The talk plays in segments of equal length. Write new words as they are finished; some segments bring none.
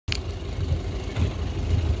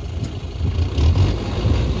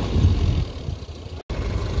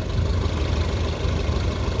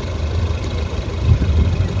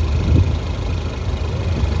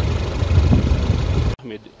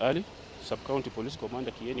hospitali, Sub-County Police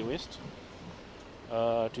Commander Kieni West.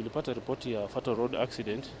 Tulipata ripoti ya fatal road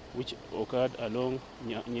accident which occurred along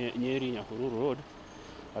Nyeri-Nyahururu Road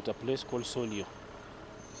at a place called Solio.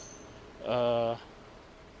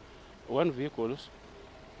 One vehicle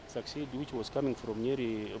succeeded, which was coming from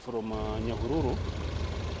Nyahururu,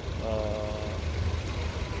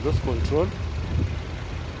 lost control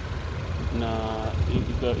na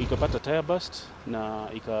ikapata tire burst na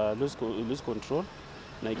lose control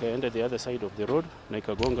na ikaenda the other side of the road na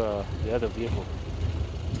ikagonga the other vehicle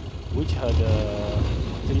which had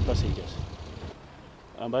 3 passengers,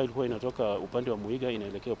 ambayo ilikuwa inatoka upande wa Muiga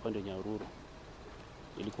inaelekea upande wa Nyahururu.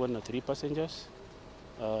 Ilikuwa na 3 passengers,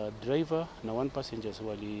 driver na 1 passengers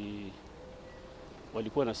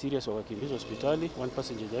walikuwa na serious, wakakimbizwa hospitali. 1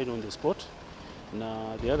 passenger died on the spot,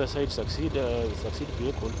 na the other side succeed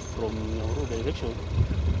vehicle from Nyahururu direction.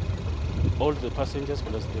 All the passengers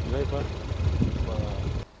plus the driver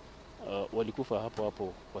walikufa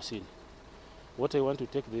hapo kwa scene. What I want to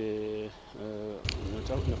take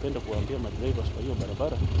napenda kuambia madrivers kwa hiyo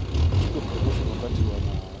barabara chukue precaution wakati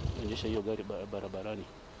wanaendesha hiyo gari barabarani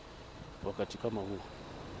wakati kama huu.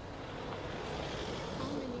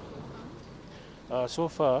 So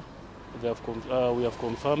far we have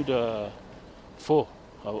confirmed 4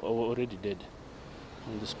 are already dead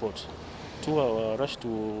on the spot. 2 are rushed to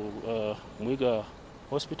Muiga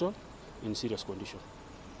Hospital in serious condition.